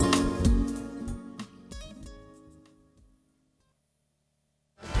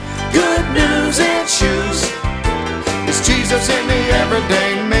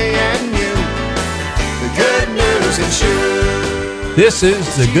This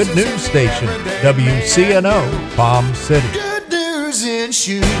is the Good News Station, WCNO, Palm City. Good news in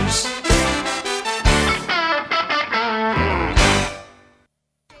shoes.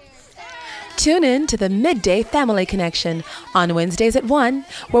 Tune in to the Midday Family Connection on Wednesdays at 1,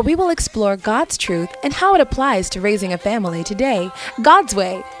 where we will explore God's truth and how it applies to raising a family today, God's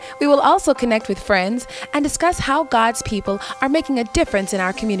way. We will also connect with friends and discuss how God's people are making a difference in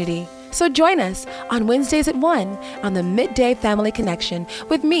our community. So join us on Wednesdays at 1 on the Midday Family Connection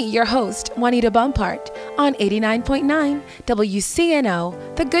with me, your host, Juanita Bumpart, on 89.9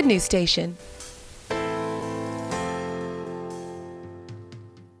 WCNO, the Good News Station.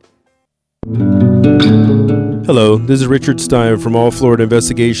 Hello, this is Richard Stein from All Florida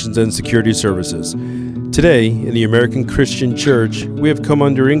Investigations and Security Services. Today, in the American Christian Church, we have come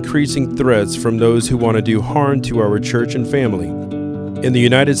under increasing threats from those who want to do harm to our church and family. In the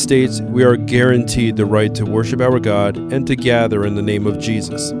United States, we are guaranteed the right to worship our God and to gather in the name of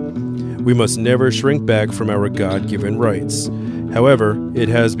Jesus. We must never shrink back from our God-given rights. However, it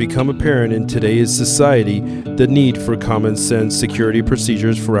has become apparent in today's society the need for common sense security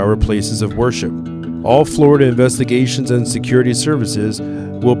procedures for our places of worship. All Florida Investigations and Security Services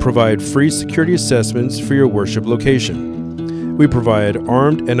will provide free security assessments for your worship location. We provide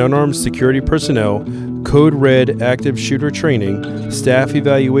armed and unarmed security personnel, Code Red active shooter training, staff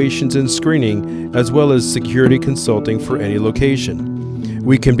evaluations and screening, as well as security consulting for any location.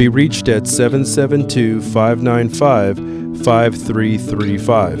 We can be reached at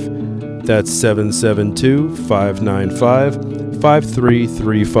 772-595-5335. That's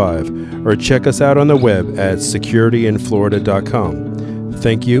 772-595-5335. Or check us out on the web at securityinflorida.com.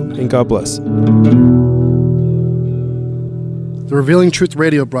 Thank you and God bless. The Revealing Truth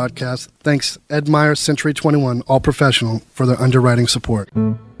radio broadcast thanks Ed Meyer Century 21 All Professional for their underwriting support.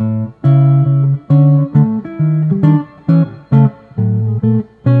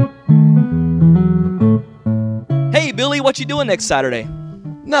 Hey, Billy, what you doing next Saturday?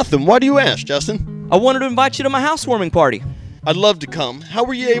 Nothing. Why do you ask, Justin? I wanted to invite you to my housewarming party. I'd love to come. How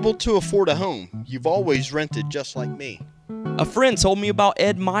were you able to afford a home? You've always rented just like me. A friend told me about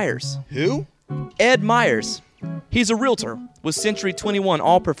Ed Myers. Who? Ed Myers. He's a realtor with Century 21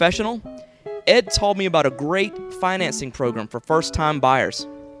 All Professional. Ed told me about a great financing program for first-time buyers.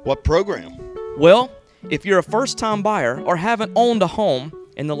 What program? Well, if you're a first-time buyer or haven't owned a home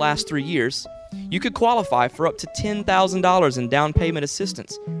in the last 3 years, you could qualify for up to $10,000 in down payment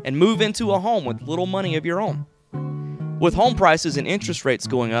assistance and move into a home with little money of your own. With home prices and interest rates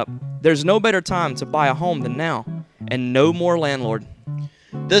going up, there's no better time to buy a home than now, and no more landlord.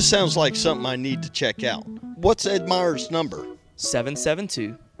 This sounds like something I need to check out. What's Ed Meyer's number?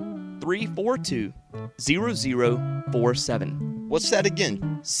 772-342-0047. What's that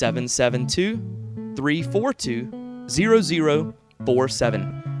again?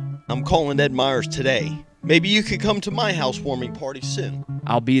 772-342-0047. I'm calling Ed Myers today. Maybe you could come to my housewarming party soon.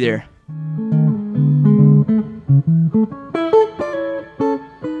 I'll be there.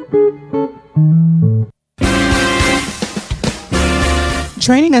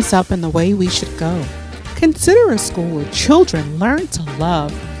 Training us up in the way we should go. Consider a school where children learn to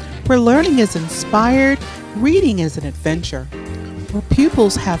love, where learning is inspired, reading is an adventure, where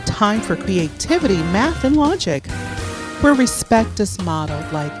pupils have time for creativity, math, and logic, where respect is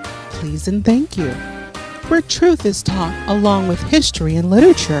modeled like please and thank you, where truth is taught along with history and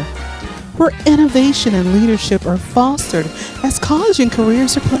literature, where innovation and leadership are fostered as college and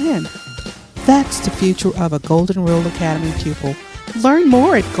careers are planned. That's the future of a Golden Rule Academy pupil. Learn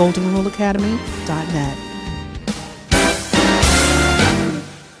more at goldenruleacademy.net.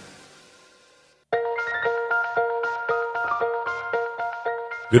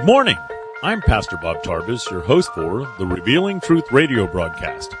 Good morning. I'm Pastor Bob Tarbus, your host for the Revealing Truth radio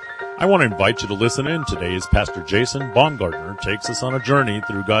broadcast. I want to invite you to listen in today as Pastor Jason Baumgartner takes us on a journey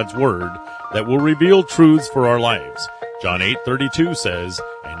through God's Word that will reveal truths for our lives. John 8:32 says,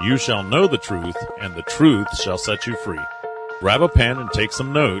 "And you shall know the truth, and the truth shall set you free." Grab a pen and take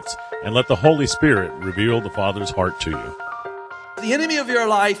some notes, and let the Holy Spirit reveal the Father's heart to you. The enemy of your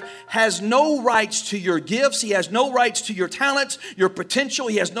life has no rights to your gifts. He has no rights to your talents, your potential.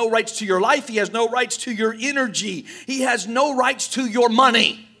 He has no rights to your life. He has no rights to your energy. He has no rights to your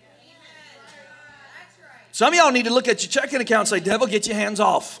money. Some of y'all need to look at your checking account and say, devil, get your hands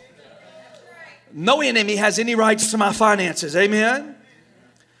off. No enemy has any rights to my finances. Amen?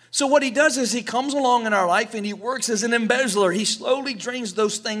 So what he does is he comes along in our life and he works as an embezzler. He slowly drains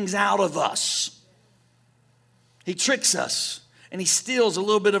those things out of us. He tricks us and he steals a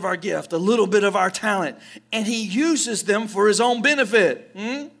little bit of our gift, a little bit of our talent, and he uses them for his own benefit.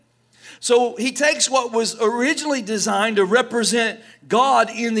 So he takes what was originally designed to represent God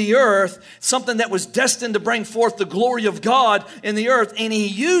in the earth, something that was destined to bring forth the glory of God in the earth, and he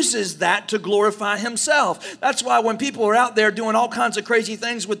uses that to glorify himself. That's why when people are out there doing all kinds of crazy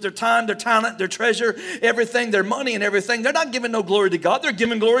things with their time, their talent, their treasure, everything, their money and everything, they're not giving no glory to God, they're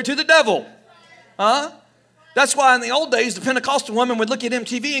giving glory to the devil. Huh? That's why in the old days, the Pentecostal women would look at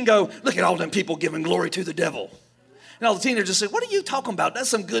MTV and go, look at all them people giving glory to the devil. And all the teenagers just say, what are you talking about? That's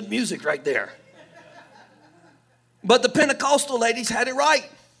some good music right there. But the Pentecostal ladies had it right.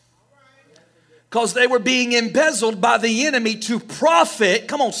 Because they were being embezzled by the enemy to profit.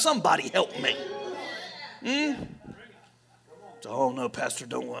 Come on, somebody help me. Oh no, Pastor,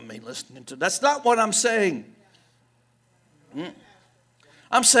 don't want me listening to. That's not what I'm saying.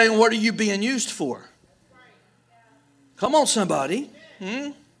 I'm saying, what are you being used for? Come on, somebody.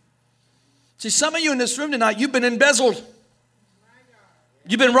 See, some of you in this room tonight, you've been embezzled.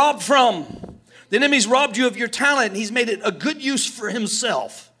 You've been robbed from. The enemy's robbed you of your talent, and he's made it a good use for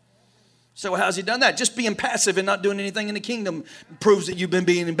himself. So how's he done that? Just being passive and not doing anything in the kingdom proves that you've been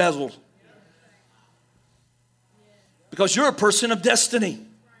being embezzled. Because you're a person of destiny.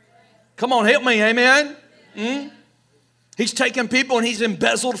 Come on, help me, amen? He's taken people and he's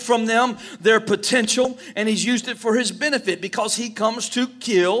embezzled from them their potential, and he's used it for his benefit because he comes to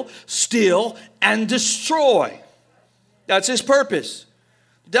kill, steal, and destroy. That's his purpose.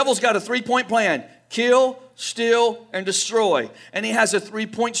 The devil's got a 3-point plan. Kill, steal, and destroy. And he has a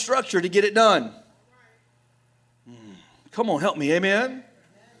 3-point structure to get it done. Come on, help me, amen?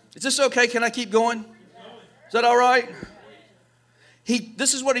 Is this okay? Can I keep going? Is that all right?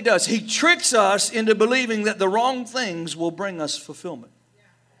 This is what he does. He tricks us into believing that the wrong things will bring us fulfillment.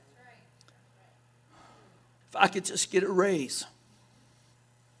 If I could just get a raise.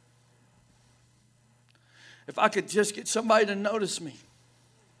 If I could just get somebody to notice me.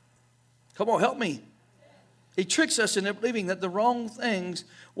 Come on, help me. He tricks us into believing that the wrong things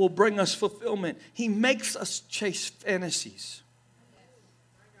will bring us fulfillment. He makes us chase fantasies.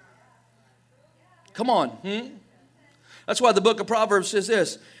 Come on. That's why the book of Proverbs says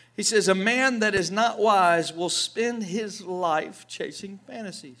this. He says, a man that is not wise will spend his life chasing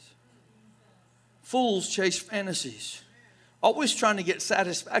fantasies. Fools chase fantasies. Always trying to get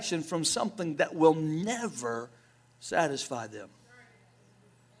satisfaction from something that will never satisfy them.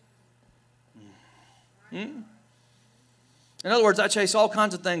 In other words, I chase all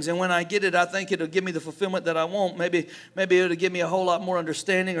kinds of things, and when I get it, I think it'll give me the fulfillment that I want. Maybe it'll give me a whole lot more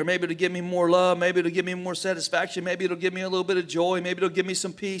understanding, or maybe it'll give me more love, maybe it'll give me more satisfaction, maybe it'll give me a little bit of joy, maybe it'll give me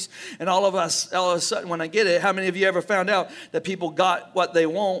some peace. And all of a sudden, when I get it, how many of you ever found out that people got what they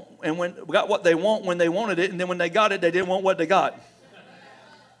want, and got what they want when they wanted it, and then when they got it, they didn't want what they got?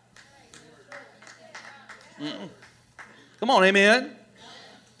 Come on, amen.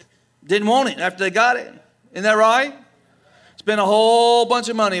 Didn't want it after they got it. Isn't that right? Spend a whole bunch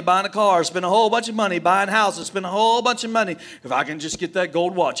of money buying a car. Spend a whole bunch of money buying houses. Spend a whole bunch of money. If I can just get that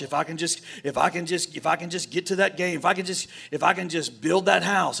gold watch. If I can just get to that game. If I can just build that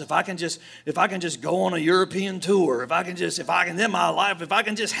house. If I can just go on a European tour. If I can in my life. If I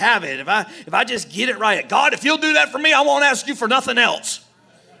can just have it. If I just get it right. God, if you'll do that for me, I won't ask you for nothing else.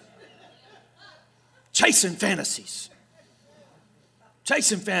 Chasing fantasies.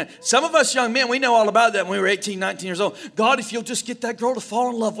 Chasing fantasies. Some of us young men, we know all about that when we were 18, 19 years old. God, if you'll just get that girl to fall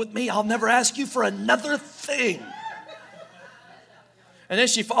in love with me, I'll never ask you for another thing. And then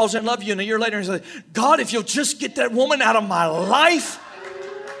she falls in love with you, and a year later, and says, God, if you'll just get that woman out of my life.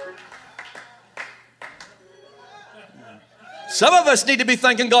 Some of us need to be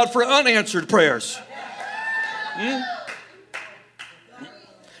thanking God for unanswered prayers.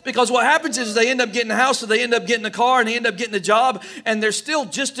 Because what happens is they end up getting a house, or they end up getting a car, and they end up getting a job, and they're still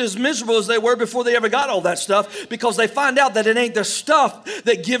just as miserable as they were before they ever got all that stuff, because they find out that it ain't the stuff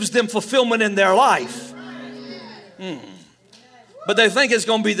that gives them fulfillment in their life. But they think it's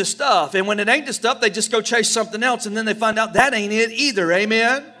going to be the stuff, and when it ain't the stuff, they just go chase something else, and then they find out that ain't it either.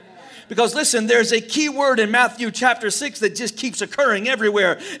 Amen? Because listen, there's a key word in Matthew chapter 6 that just keeps occurring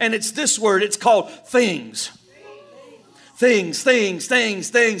everywhere, and it's this word. It's called things. Things.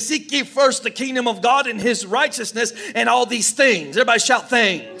 Seek ye first the kingdom of God and his righteousness, and all these things. Everybody shout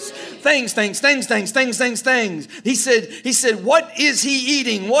things. Things. He said, what is he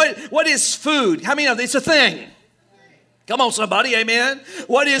eating? What is food? How many of it's a thing? Come on, somebody, amen.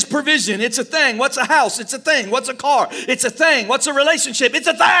 What is provision? It's a thing. What's a house? It's a thing. What's a car? It's a thing. What's a relationship? It's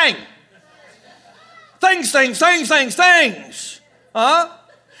a thing. Things.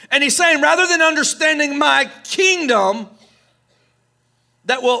 And he's saying, rather than understanding my kingdom,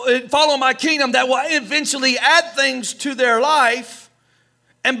 that will follow my kingdom, that will eventually add things to their life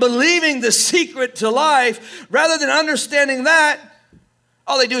and believing the secret to life, rather than understanding that,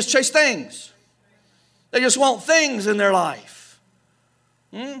 all they do is chase things. They just want things in their life.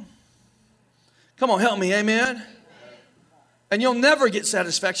 Come on, help me, amen? And you'll never get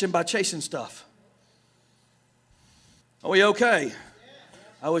satisfaction by chasing stuff. Are we okay?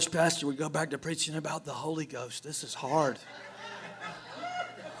 I wish Pastor would go back to preaching about the Holy Ghost. This is hard.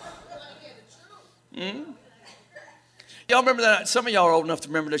 Y'all remember that? Some of y'all are old enough to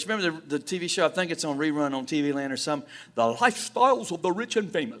remember this. Remember the TV show? I think it's on rerun on TV Land or something. The Lifestyles of the Rich and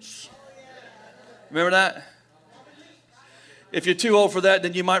Famous. Remember that? If you're too old for that,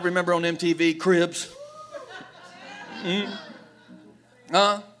 then you might remember on MTV, Cribs. You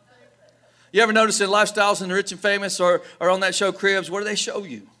ever notice that Lifestyles and the Rich and Famous or on that show Cribs, what do they show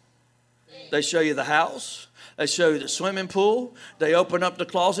you? They show you the house. They show you the swimming pool. They open up the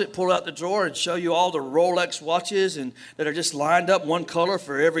closet, pull out the drawer, and show you all the Rolex watches and that are just lined up one color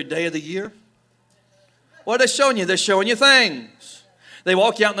for every day of the year. What are they showing you? They're showing you things. They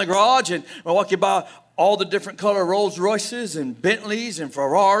walk you out in the garage and walk you by all the different color Rolls Royces and Bentleys and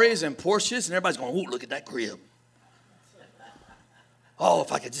Ferraris and Porsches, and everybody's going, "Ooh, look at that crib. Oh,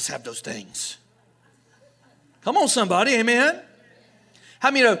 if I could just have those things." Come on, somebody, amen? How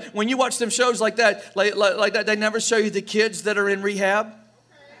many of when you watch them shows like that, like that, they never show you the kids that are in rehab?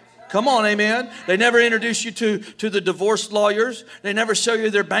 Come on, amen? They never introduce you to the divorce lawyers. They never show you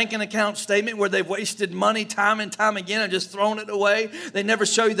their banking account statement where they've wasted money time and time again and just thrown it away. They never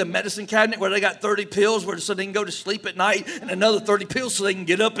show you the medicine cabinet where they got 30 pills so they can go to sleep at night and another 30 pills so they can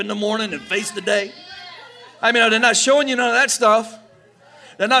get up in the morning and face the day. I mean, they're not showing you none of that stuff.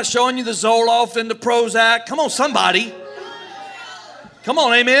 They're not showing you the Zoloft and the Prozac. Come on, somebody. Come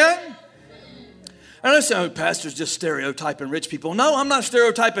on, amen? And listen, oh, pastor's just stereotyping rich people. No, I'm not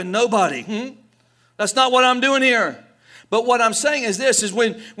stereotyping nobody. That's not what I'm doing here. But what I'm saying is this, is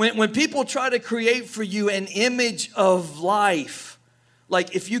when people try to create for you an image of life,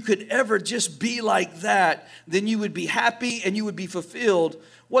 like if you could ever just be like that, then you would be happy and you would be fulfilled.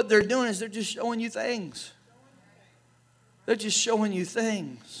 What they're doing is they're just showing you things. They're just showing you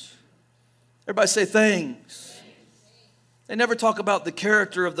things. Everybody say things. They never talk about the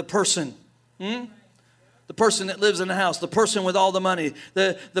character of the person. The person that lives in the house, the person with all the money,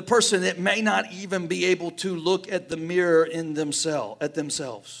 the person that may not even be able to look at the mirror at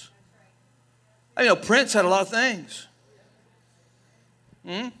themselves. I know Prince had a lot of things.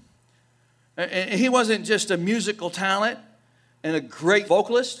 And he wasn't just a musical talent and a great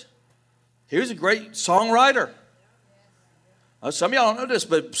vocalist. He was a great songwriter. Some of y'all don't know this,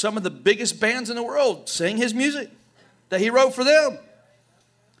 but some of the biggest bands in the world sing his music that he wrote for them.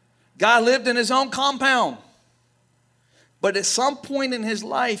 Guy lived in his own compound. But at some point in his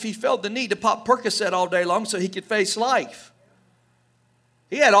life, he felt the need to pop Percocet all day long so he could face life.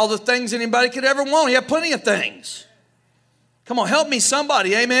 He had all the things anybody could ever want. He had plenty of things. Come on, help me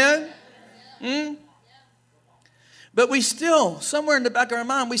somebody, amen? But we still, somewhere in the back of our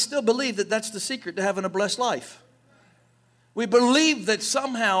mind, we still believe that that's the secret to having a blessed life. We believe that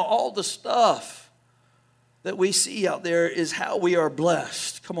somehow all the stuff that we see out there is how we are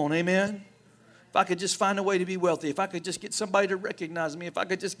blessed. Come on, amen? If I could just find a way to be wealthy, if I could just get somebody to recognize me, if I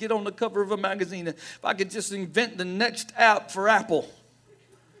could just get on the cover of a magazine, if I could just invent the next app for Apple,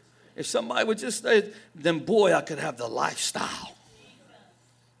 if somebody would just say, then boy, I could have the lifestyle.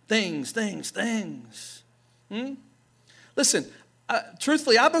 Things. Listen,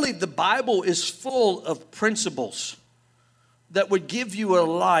 truthfully, I believe the Bible is full of principles that would give you a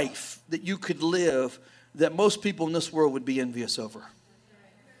life that you could live that most people in this world would be envious over.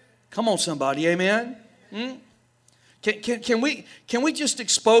 Come on, somebody, amen? Can we just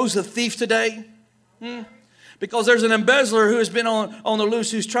expose a thief today? Because there's an embezzler who has been on the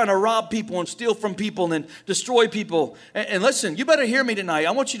loose who's trying to rob people and steal from people and destroy people. And listen, you better hear me tonight.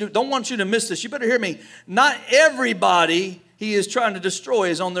 Don't want you to miss this. You better hear me. Not everybody he is trying to destroy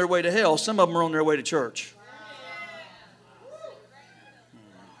is on their way to hell. Some of them are on their way to church.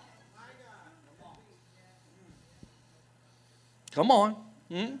 Come on.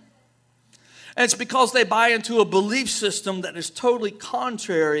 And it's because they buy into a belief system that is totally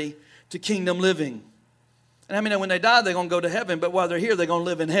contrary to kingdom living. And I mean, when they die, they're going to go to heaven, but while they're here, they're going to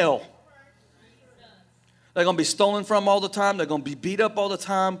live in hell. They're going to be stolen from all the time. They're going to be beat up all the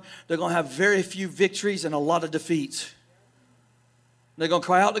time. They're going to have very few victories and a lot of defeats. They're going to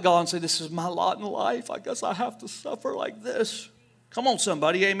cry out to God and say, this is my lot in life. I guess I have to suffer like this. Come on,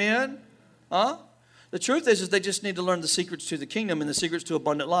 somebody, amen? The truth is they just need to learn the secrets to the kingdom and the secrets to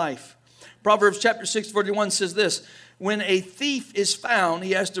abundant life. Proverbs chapter 6:41 says this, when a thief is found,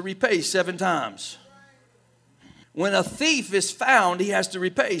 he has to repay 7 times. when a thief is found, he has to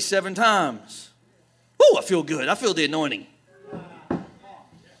repay 7 times. Ooh, I feel good. I feel the anointing.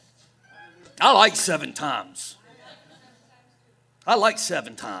 I like 7 times. I like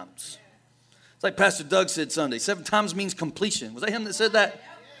 7 times. It's like Pastor Doug said Sunday. 7 times means completion. Was that him that said that?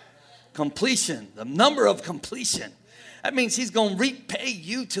 Completion. The number of completion. That means he's going to repay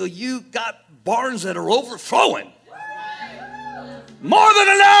you till you got barns that are overflowing. More than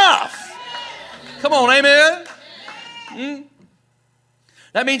enough. Come on, amen.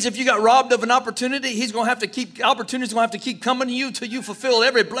 That means if you got robbed of an opportunity, he's going to have to keep, opportunities going to have to keep coming to you till you fulfill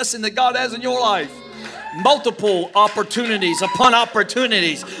every blessing that God has in your life. Multiple opportunities upon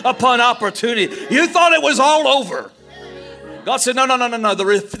opportunities upon opportunity. You thought it was all over. God said, no.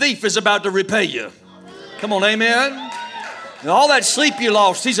 The thief is about to repay you. Come on, amen. All that sleep you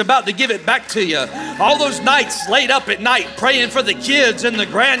lost, he's about to give it back to you. All those nights laid up at night praying for the kids and the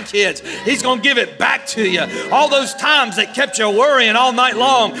grandkids, he's going to give it back to you. All those times that kept you worrying all night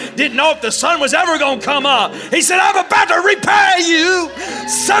long, didn't know if the sun was ever going to come up. He said, I'm about to repay you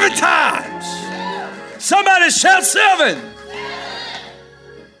 7 times. Somebody shout 7.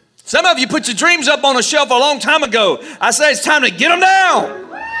 Some of you put your dreams up on a shelf a long time ago. I say it's time to get them down.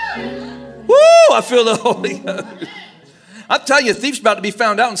 Woo, I feel the Holy Ghost. I'm telling you, a thief's about to be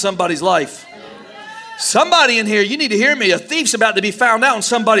found out in somebody's life. Somebody in here, you need to hear me. A thief's about to be found out in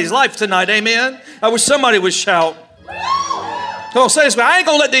somebody's life tonight. Amen. I wish somebody would shout. Come on, say this. I ain't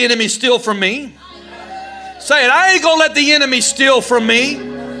going to let the enemy steal from me. Say it. I ain't going to let the enemy steal from me.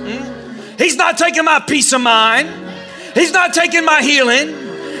 He's not taking my peace of mind. He's not taking my healing.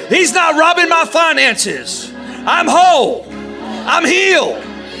 He's not robbing my finances. I'm whole. I'm healed.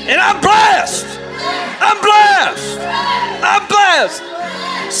 And I'm blessed. I'm blessed. I'm blessed.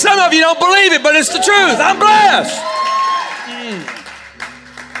 Some of you don't believe it, but it's the truth. I'm blessed.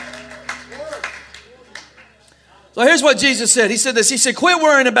 So here's what Jesus said. He said this. He said, quit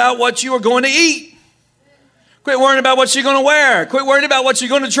worrying about what you are going to eat. Quit worrying about what you're going to wear. Quit worrying about what you're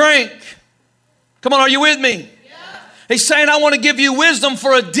going to drink. Come on, are you with me? Yeah. He's saying, I want to give you wisdom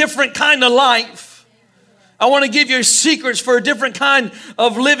for a different kind of life. I want to give you secrets for a different kind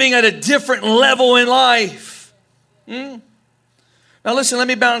of living at a different level in life. Now listen, let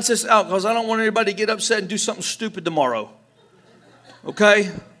me balance this out because I don't want anybody to get upset and do something stupid tomorrow.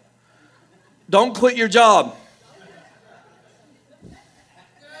 Okay? Don't quit your job.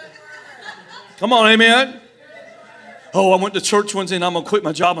 Come on, amen? Oh, I went to church Wednesday and I'm going to quit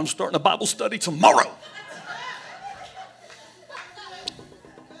my job. I'm starting a Bible study tomorrow.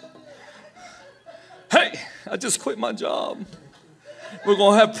 Hey, I just quit my job. We're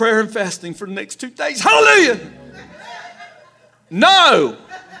going to have prayer and fasting for the next 2 days. Hallelujah. No.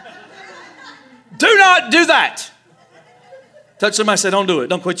 Do not do that. Touch somebody and say, don't do it.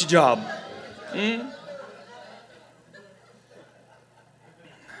 Don't quit your job.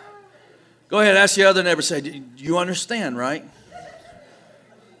 Go ahead, ask the other neighbor, say, do you understand, right?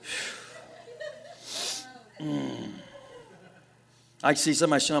 I see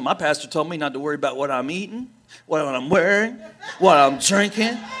somebody showing up. My pastor told me not to worry about what I'm eating, what I'm wearing, what I'm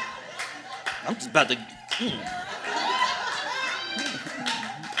drinking. I'm just about to...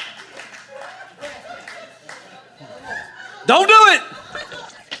 Don't do it.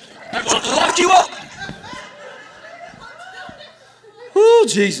 They're going to lock you up. Ooh,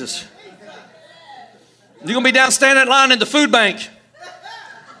 Jesus. You're going to be down standing in line in the food bank.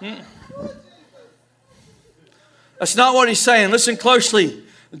 That's not what he's saying. Listen closely.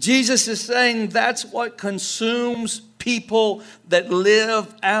 Jesus is saying that's what consumes people that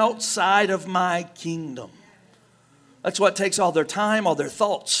live outside of my kingdom. That's what takes all their time, all their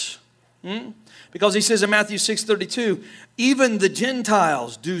thoughts. Because he says in Matthew 6:32, even the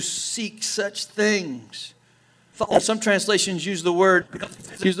Gentiles do seek such things. Some translations use the word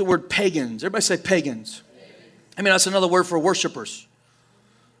pagans. Everybody say pagans. I mean, that's another word for worshipers.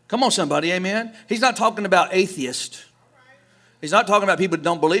 Come on, somebody, amen? He's not talking about atheist. He's not talking about people that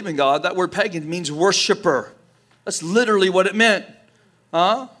don't believe in God. That word pagan means worshiper. That's literally what it meant.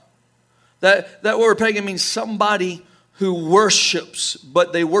 That word pagan means somebody who worships,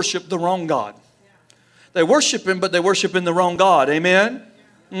 but they worship the wrong God. They worship him, but they worship in the wrong God. Amen?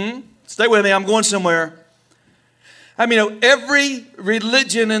 Stay with me. I'm going somewhere. I mean, every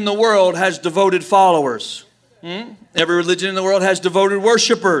religion in the world has devoted followers. Every religion in the world has devoted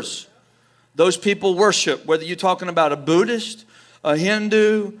worshipers. Those people worship, whether you're talking about a Buddhist, a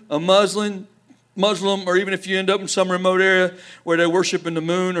Hindu, a Muslim, or even if you end up in some remote area where they worship in the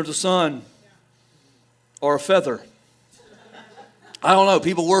moon or the sun or a feather. I don't know.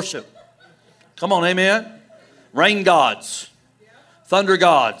 People worship. Come on, amen? Rain gods, thunder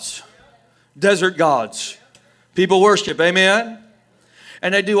gods, desert gods. People worship, amen?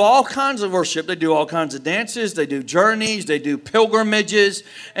 And they do all kinds of worship. They do all kinds of dances. They do journeys. They do pilgrimages.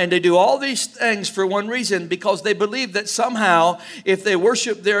 And they do all these things for one reason, because they believe that somehow if they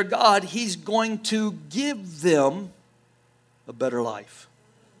worship their God, He's going to give them a better life.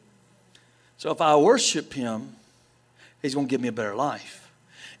 So if I worship Him, He's going to give me a better life.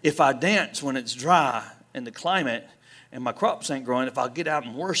 If I dance when it's dry in the climate and my crops ain't growing, if I get out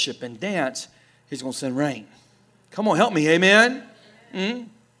and worship and dance, He's going to send rain. Come on, help me, amen?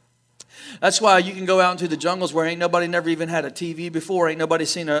 That's why you can go out into the jungles where ain't nobody never even had a TV before, ain't nobody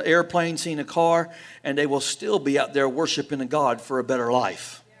seen an airplane, seen a car, and they will still be out there worshiping a God for a better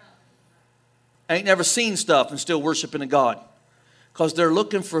life. Ain't never seen stuff and still worshiping a God, because they're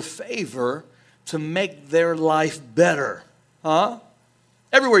looking for favor to make their life better.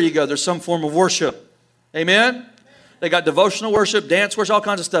 Everywhere you go, there's some form of worship. Amen? They got devotional worship, dance worship, all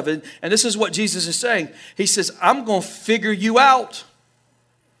kinds of stuff. And this is what Jesus is saying. He says, I'm going to figure you out.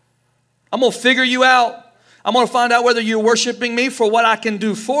 I'm going to figure you out. I'm going to find out whether you're worshiping me for what I can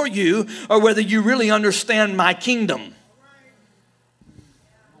do for you, or whether you really understand my kingdom.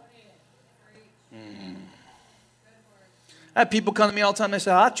 I have people come to me all the time. They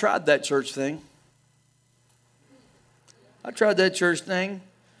say, I tried that church thing.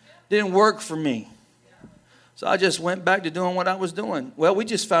 Didn't work for me. So I just went back to doing what I was doing. Well, we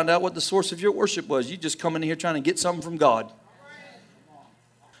just found out what the source of your worship was. You just come in here trying to get something from God.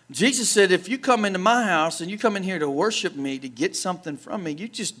 Jesus said, if you come into my house and you come in here to worship me, to get something from me, you're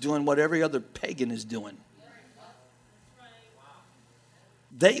just doing what every other pagan is doing.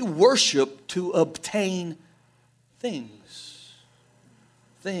 They worship to obtain things.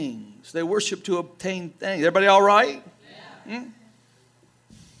 They worship to obtain things. Everybody all right? Yeah.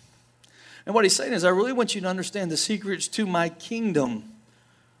 And what he's saying is, I really want you to understand the secrets to my kingdom.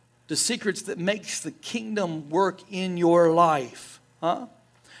 The secrets that makes the kingdom work in your life.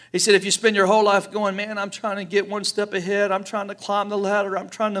 He said, if you spend your whole life going, man, I'm trying to get one step ahead. I'm trying to climb the ladder. I'm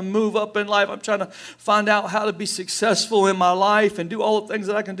trying to move up in life. I'm trying to find out how to be successful in my life and do all the things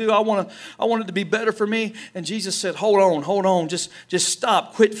that I can do. I want it to be better for me. And Jesus said, hold on. Just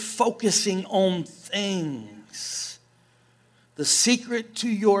stop. Quit focusing on things. The secret to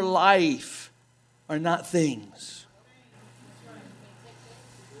your life are not things.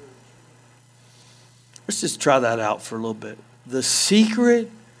 Let's just try that out for a little bit. The secret,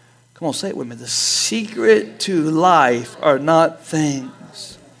 come on, say it with me. The secret to life are not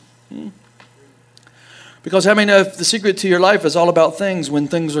things. Because how many know if the secret to your life is all about things, when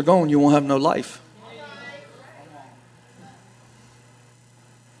things are gone, you won't have no life?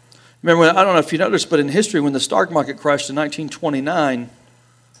 Remember, I don't know if you noticed, but in history, when the stock market crashed in 1929,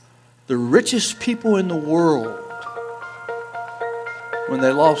 the richest people in the world, when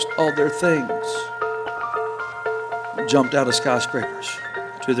they lost all their things, jumped out of skyscrapers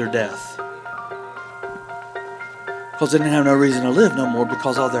to their death. Because they didn't have no reason to live no more,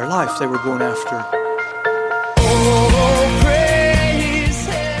 because all their life they were going after.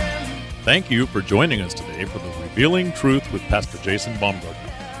 Thank you for joining us today for the Revealing Truth with Pastor Jason Baumgartner.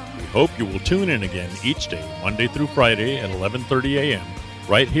 We hope you will tune in again each day, Monday through Friday at 11:30 a.m.,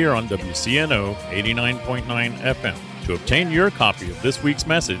 right here on WCNO 89.9 FM. To obtain your copy of this week's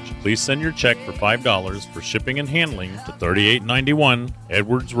message, please send your check for $5 for shipping and handling to 3891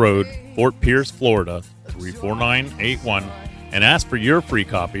 Edwards Road, Fort Pierce, Florida, 34981, and ask for your free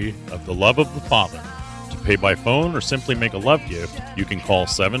copy of The Love of the Father. To pay by phone or simply make a love gift, you can call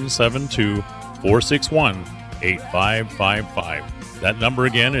 772-461-8555. That number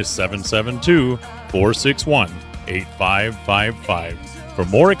again is 772-461-8555. For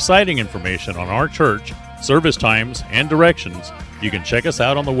more exciting information on our church, service times, and directions, you can check us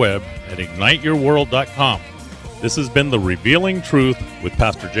out on the web at igniteyourworld.com. This has been The Revealing Truth with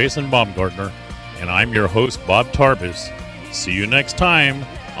Pastor Jason Baumgartner, and I'm your host, Bob Tarbis. See you next time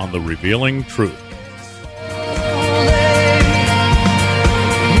on The Revealing Truth.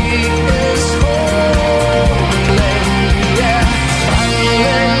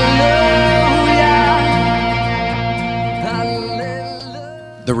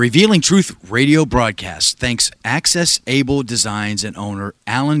 The Revealing Truth radio broadcast thanks Access Able Designs and owner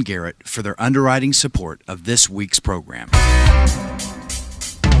Alan Garrett for their underwriting support of this week's program.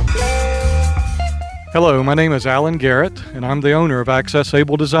 Hello, my name is Alan Garrett, and I'm the owner of Access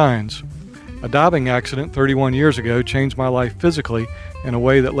Able Designs. A diving accident 31 years ago changed my life physically in a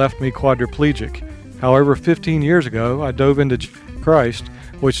way that left me quadriplegic. However, 15 years ago, I dove into Christ,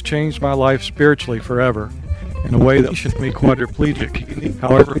 which changed my life spiritually forever. In a way that left me quadriplegic,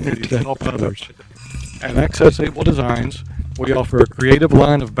 however, to help others. At Access Able Designs, we offer a creative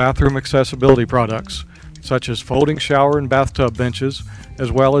line of bathroom accessibility products. such as folding shower and bathtub benches,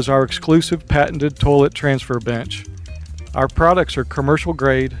 as well as our exclusive patented toilet transfer bench. Our products are commercial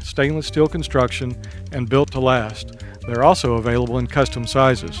grade, stainless steel construction, and built to last. They're also available in custom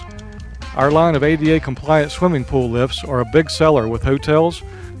sizes. Our line of ADA compliant swimming pool lifts are a big seller with hotels,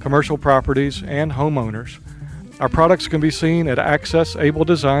 commercial properties, and homeowners. Our products can be seen at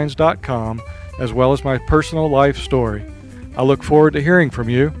accessabledesigns.com, as well as my personal life story. I look forward to hearing from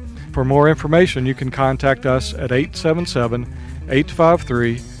you. For more information, you can contact us at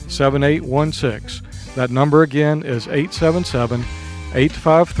 877-853-7816. That number again is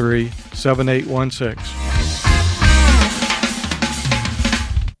 877-853-7816.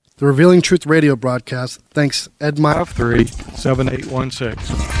 The Revealing Truth radio broadcast thanks Ed Meyer 7816.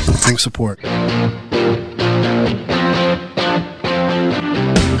 Thanks support.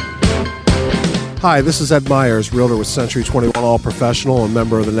 Hi, this is Ed Myers, realtor with Century 21 All Professional and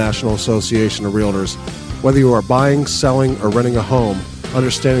member of the National Association of Realtors. Whether you are buying, selling, or renting a home,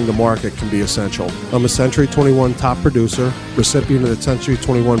 understanding the market can be essential. I'm a Century 21 top producer, recipient of the Century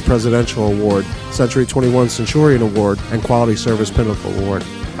 21 Presidential Award, Century 21 Centurion Award, and Quality Service Pinnacle Award.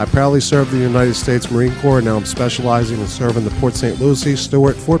 I proudly served the United States Marine Corps, and now I'm specializing in serving the Port St. Lucie,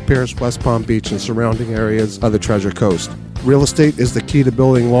 Stewart, Fort Pierce, West Palm Beach, and surrounding areas of the Treasure Coast. Real estate is the key to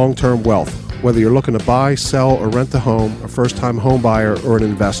building long-term wealth. Whether you're looking to buy, sell, or rent a home, a first-time home buyer, or an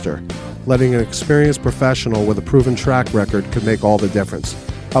investor, letting an experienced professional with a proven track record could make all the difference.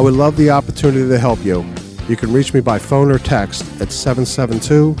 I would love the opportunity to help you. You can reach me by phone or text at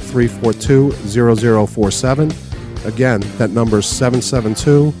 772-342-0047. Again, that number is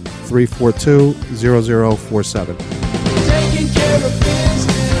 772-342-0047. Taking care of business.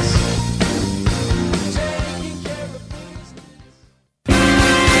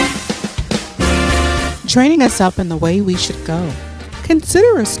 Training us up in the way we should go.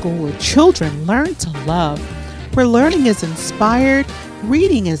 Consider a school where children learn to love, where learning is inspired,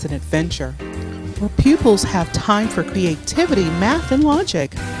 reading is an adventure, where pupils have time for creativity, math, and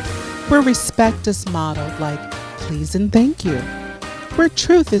logic, where respect is modeled like please and thank you, where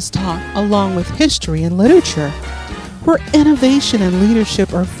truth is taught along with history and literature, where innovation and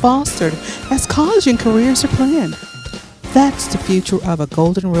leadership are fostered as college and careers are planned. That's the future of a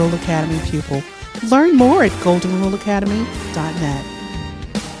Golden Rule Academy pupil. Learn more at goldenruleacademy.net.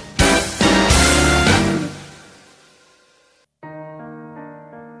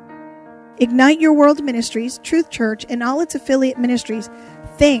 Ignite Your World Ministries, Truth Church, and all its affiliate ministries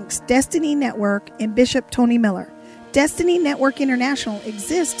thanks Destiny Network and Bishop Tony Miller. Destiny Network International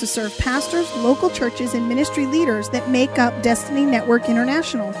exists to serve pastors, local churches, and ministry leaders that make up Destiny Network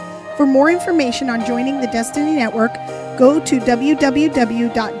International. For more information on joining the Destiny Network, go to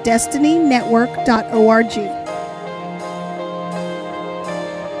www.destinynetwork.org.